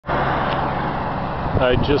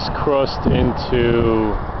I just crossed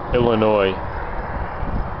into Illinois.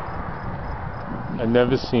 I've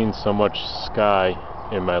never seen so much sky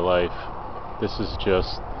in my life. This is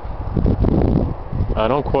just... I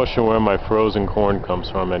don't question where my frozen corn comes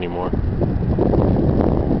from anymore.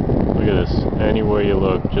 Look at this. Anywhere you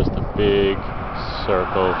look, just a big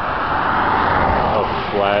circle of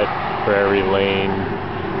flat prairie land.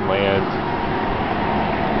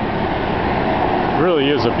 It really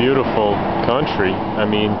is a beautiful country. I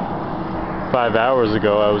mean, 5 hours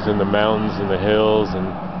ago I was in the mountains and the hills, and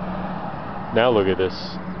now look at this.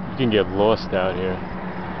 You can get lost out here.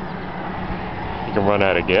 You can run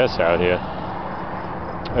out of gas out here.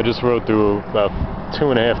 I just rode through about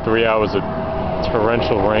 2.5, 3 hours of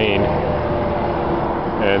torrential rain,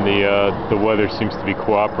 and the weather seems to be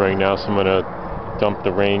cooperating now, so I'm gonna dump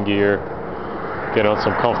the rain gear, get on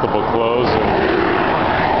some comfortable clothes, and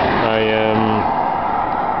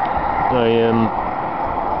I am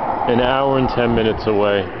an hour and 10 minutes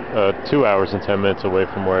away, 2 hours and 10 minutes away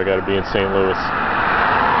from where I gotta be in St. Louis.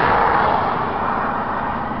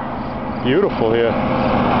 Beautiful here.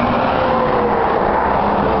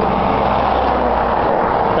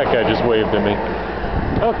 That guy just waved at me.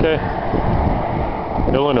 Okay.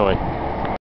 Illinois.